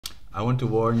I want to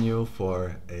warn you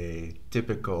for a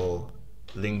typical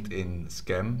LinkedIn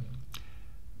scam.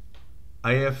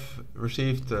 I have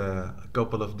received a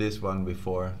couple of this one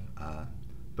before,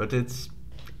 but it's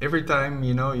every time,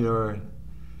 you know, you're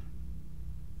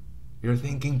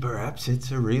thinking perhaps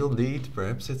it's a real lead,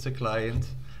 perhaps it's a client,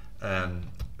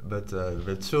 but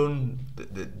soon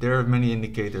there are many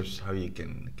indicators how you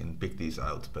can pick these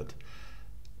out. But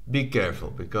be careful,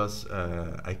 because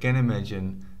I can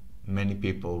imagine many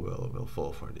people will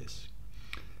fall for this.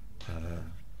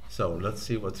 So let's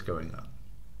see what's going on.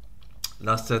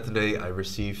 Last Saturday I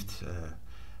received a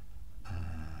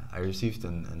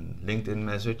LinkedIn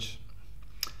message.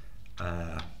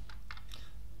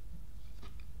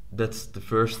 That's the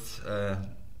first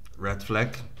red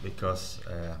flag, because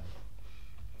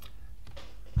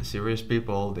serious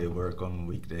people, they work on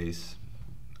weekdays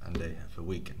and they have a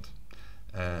weekend.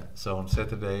 So on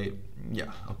Saturday,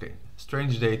 yeah, okay,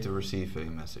 strange day to receive a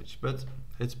message, but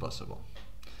it's possible.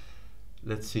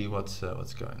 Let's see what's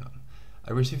going on.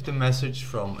 I received a message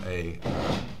from a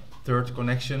third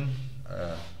connection.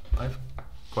 I have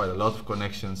quite a lot of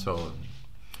connections, so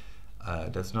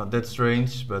that's not that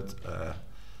strange, but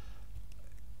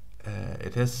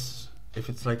it has, if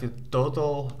it's like a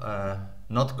total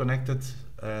not connected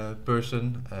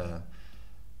person,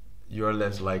 you are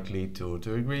less likely to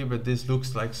agree, but this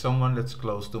looks like someone that's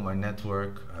close to my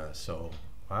network, so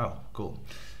wow, cool.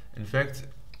 In fact,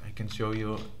 I can show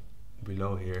you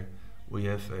below here, we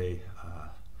have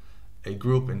a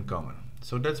group in common,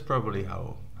 so that's probably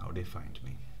how they find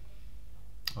me.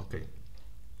 Okay,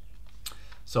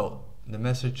 so the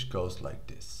message goes like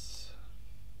this.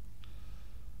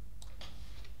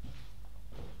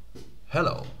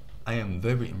 Hello, I am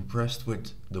very impressed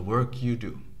with the work you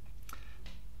do.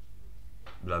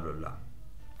 Blah blah blah.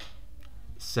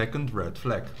 Second red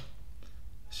flag.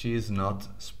 She is not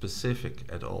specific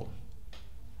at all.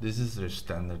 This is her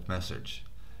standard message.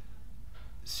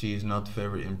 She is not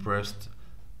very impressed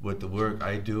with the work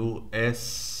I do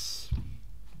as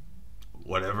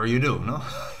whatever you do, no?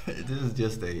 This is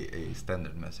just a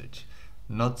standard message.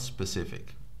 Not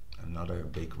specific. Another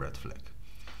big red flag.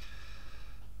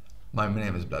 My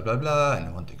name is blah blah blah and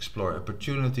I want to explore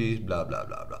opportunities, blah blah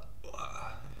blah blah.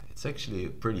 It's actually a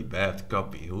pretty bad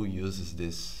copy. Who uses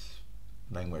this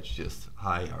language? Just,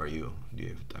 hi, how are you? Do you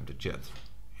have time to chat?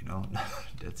 You know,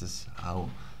 that is how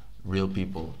real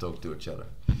people talk to each other.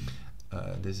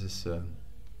 This is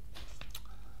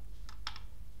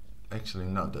actually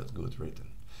not that good written.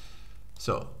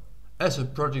 So, as a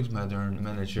project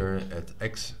manager at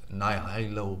EX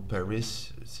NIHILO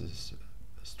PARIS, this is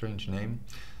a strange name,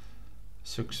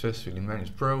 successfully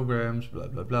manage programs, blah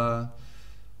blah blah,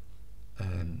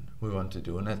 and we want to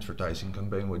do an advertising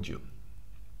campaign with you.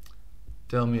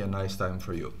 Tell me a nice time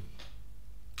for you.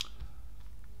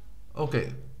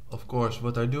 Okay, of course,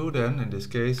 what I do then in this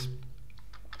case,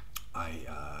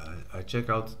 I check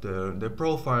out their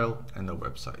profile and their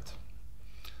website.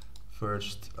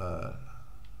 First, I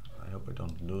hope I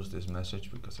don't lose this message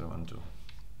because I want to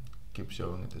keep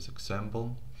showing it as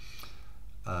example.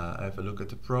 I have a look at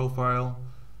the profile,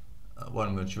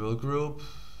 one mutual group.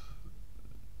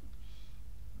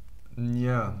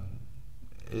 Yeah,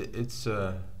 it's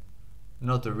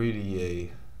not really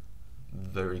a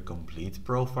very complete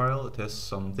profile. It has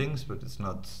some things, but it's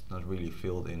not really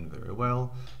filled in very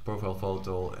well. Profile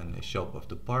photo and a shop of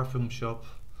the perfume shop.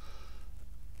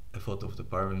 A photo of the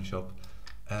perfume shop.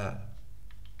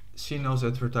 She knows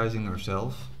advertising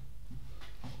herself.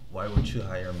 Why would she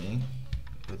hire me?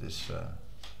 That is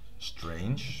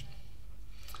strange.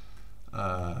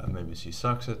 Maybe she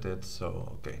sucks at it,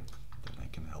 so okay, then I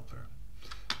can help her.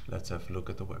 Let's have a look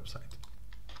at the website.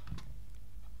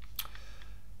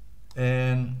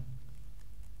 And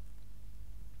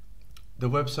the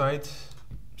website,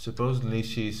 supposedly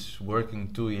she's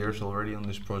working 2 years already on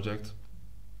this project.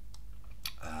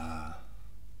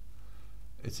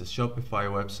 It's a Shopify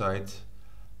website.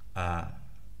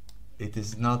 It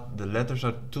is not, the letters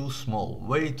are too small,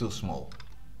 way too small.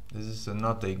 This is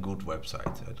not a good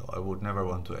website at all. I would never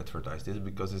want to advertise this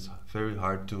because it's very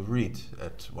hard to read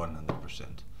at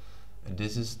 100%. And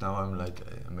this is, now I'm like,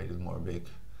 I made it more big.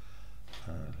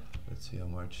 Let's see how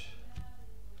much.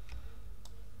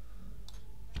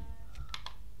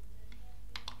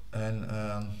 And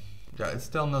yeah, it's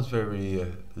still not very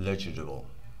legible.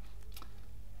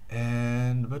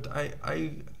 But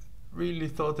I really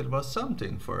thought it was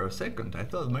something for a second. I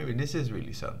thought maybe this is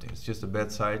really something. It's just a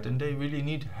bad site and they really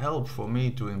need help for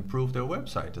me to improve their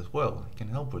website as well. I can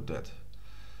help with that.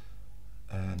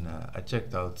 And I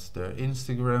checked out their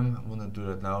Instagram. I want to do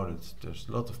that now. There's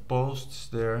a lot of posts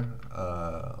there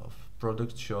of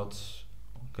product shots,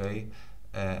 Okay,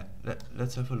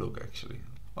 let's have a look actually.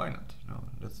 Why not? No,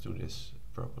 let's do this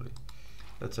properly.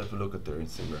 Let's have a look at their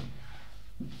Instagram.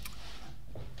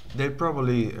 They're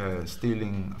probably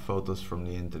stealing photos from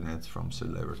the internet, from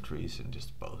celebrities, and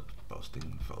just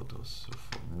posting photos of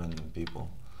random people.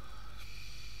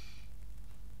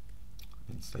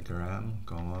 Instagram,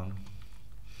 come on.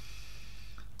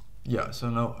 Yeah, so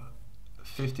now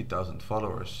 50,000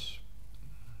 followers.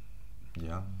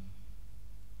 Yeah.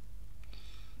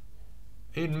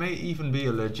 It may even be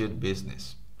a legit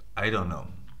business. I don't know.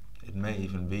 It may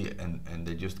even be, and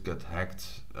they just got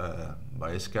hacked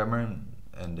by a scammer,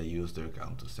 and they used their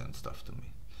account to send stuff to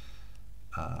me.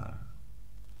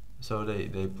 So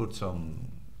they put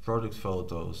some product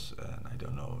photos, and I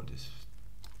don't know,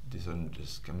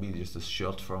 this can be just a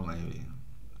shot from maybe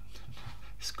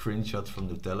screenshot from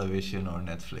the television or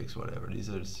Netflix, whatever. These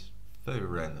are very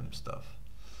random stuff.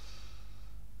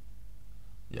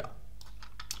 Yeah.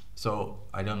 So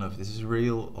I don't know if this is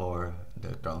real or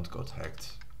the account got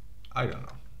hacked. I don't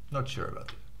know. Not sure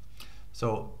about it.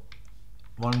 So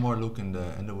one more look in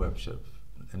the web shop.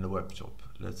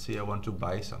 Let's see. I want to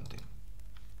buy something.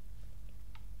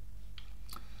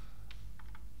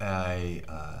 I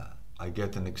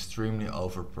get an extremely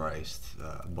overpriced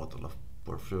bottle of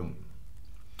perfume.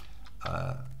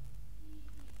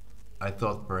 I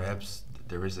thought perhaps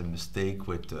there is a mistake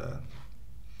with the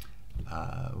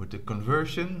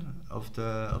conversion of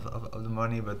the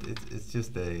money, but it's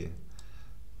just a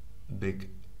big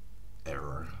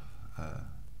error.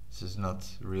 This is not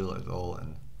real at all.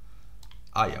 And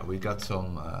yeah, we got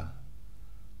some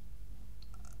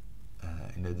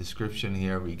in the description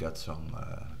here. We got some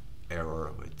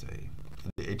error with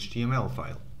the HTML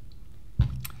file.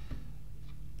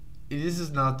 This is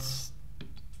not.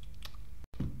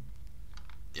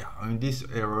 Yeah, I mean, these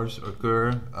errors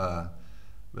occur.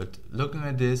 But looking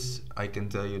at this, I can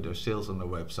tell you their sales on the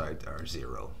website are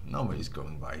 0. Nobody's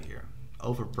going by here.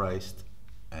 Overpriced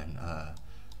and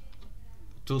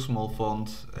too small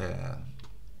font.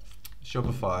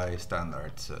 Shopify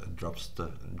standard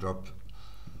drop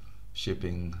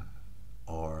shipping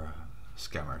or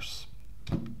scammers.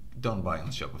 Don't buy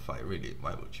on Shopify, really.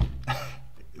 Why would you?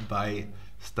 Buy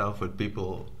stuff with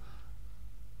people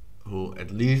who at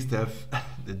least have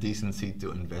the decency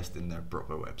to invest in their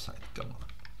proper website. Come on.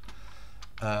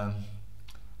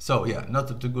 So yeah,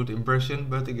 not a good impression,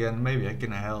 but again, maybe I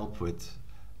can help with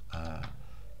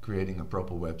creating a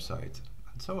proper website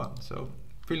and so on. So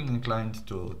feeling inclined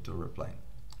to reply.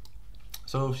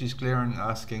 So she's clear and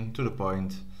asking, to the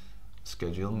point,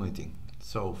 schedule meeting.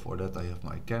 So for that I have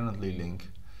my Calendly link,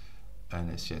 and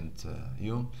I sent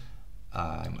you.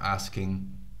 I'm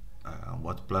asking on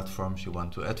what platforms you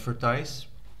want to advertise.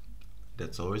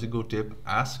 That's always a good tip.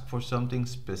 Ask for something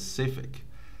specific.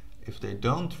 If they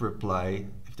don't reply,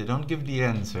 if they don't give the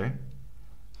answer,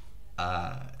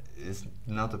 it's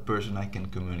not a person I can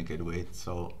communicate with,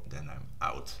 so then I'm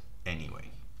out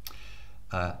anyway.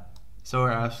 So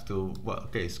I asked to, well,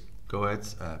 okay, go ahead,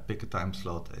 pick a time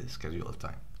slot, schedule a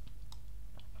time.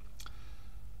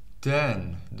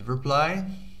 Then the reply,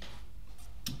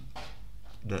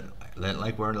 we're the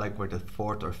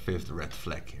 4th or 5th red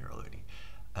flag here already.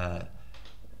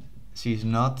 She's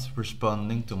not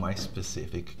responding to my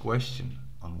specific question.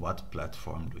 On what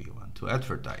platform do you want to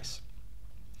advertise?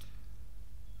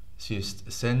 She's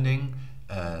sending,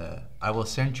 I will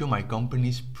send you my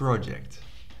company's project.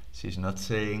 She's not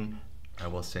saying, I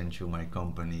will send you my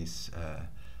company's,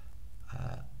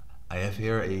 I have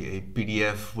here a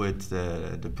PDF with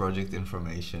the project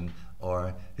information,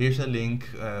 or here's a link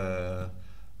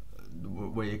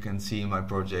where you can see my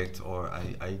project, or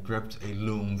I grabbed a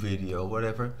Loom video,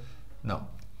 whatever. No,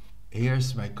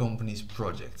 here's my company's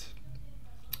project.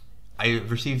 I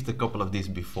received a couple of these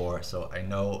before, so I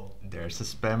know there's a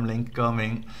spam link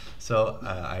coming. So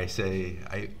I say,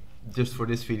 just for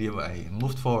this video, I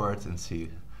moved forward and see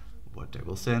what they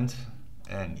will send.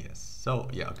 And yes, so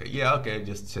yeah, okay,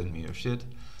 just send me your shit.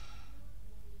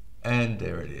 And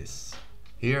there it is.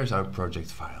 Here's our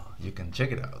project file. You can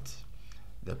check it out.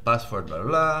 The password, blah,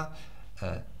 blah,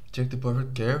 blah. Check the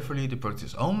password carefully. The project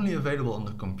is only available on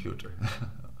the computer.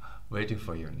 Waiting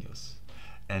for your news.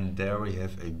 And there we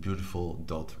have a beautiful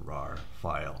 .rar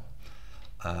file.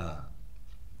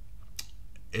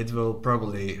 It will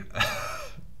probably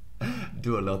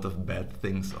do a lot of bad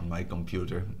things on my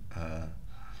computer.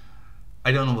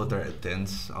 I don't know what their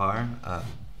intents are.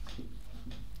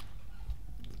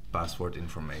 Password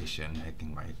information,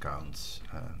 hacking my accounts,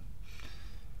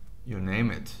 you name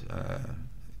it.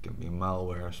 It can be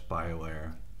malware,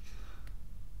 spyware.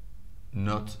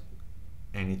 Not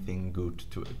anything good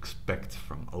to expect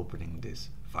from opening this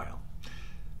file.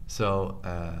 So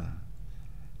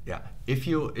yeah, if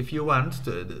you want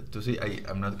to see,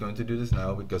 I'm not going to do this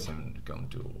now because I'm going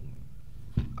to,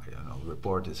 I don't know,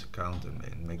 report this account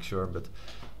and make sure. But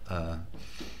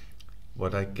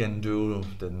what I can do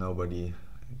that nobody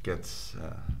gets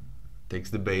takes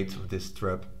the bait of this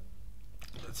trap.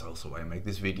 That's also why I make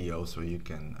this video, so you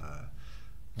can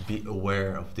be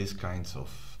aware of these kinds of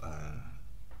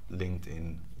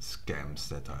LinkedIn scams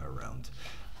that are around.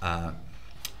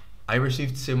 I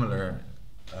received similar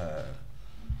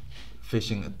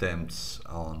phishing attempts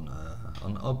on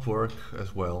Upwork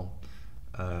as well.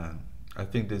 I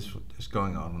think this is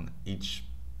going on each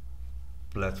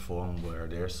platform where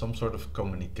there's some sort of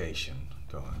communication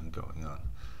going on.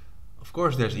 Of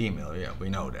course, there's email. Yeah, we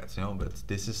know that, you know, but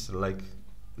this is like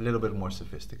a little bit more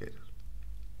sophisticated.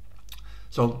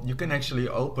 So you can actually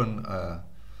open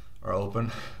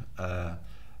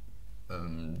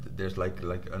there's like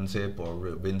unzip or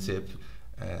winzip.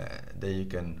 There you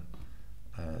can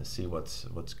see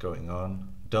what's going on.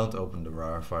 Don't open the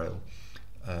RAR file.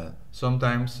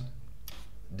 Sometimes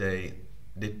they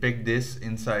pick this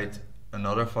inside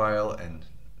another file, and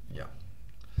yeah,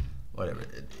 whatever.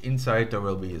 Inside there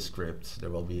will be a script. There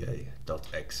will be a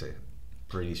 .exe.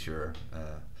 Pretty sure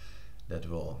that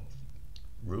will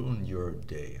ruin your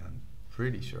day. I'm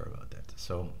pretty sure about that.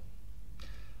 So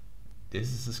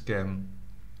this is a scam.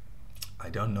 I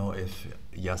don't know if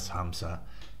Yash Hamza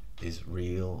is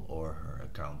real or her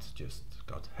account just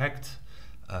got hacked.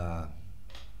 I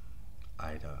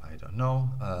don't know.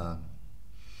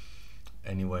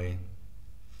 Anyway,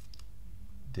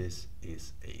 this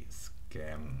is a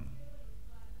scam.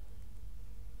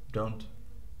 Don't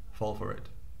fall for it.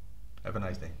 Have a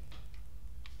nice day.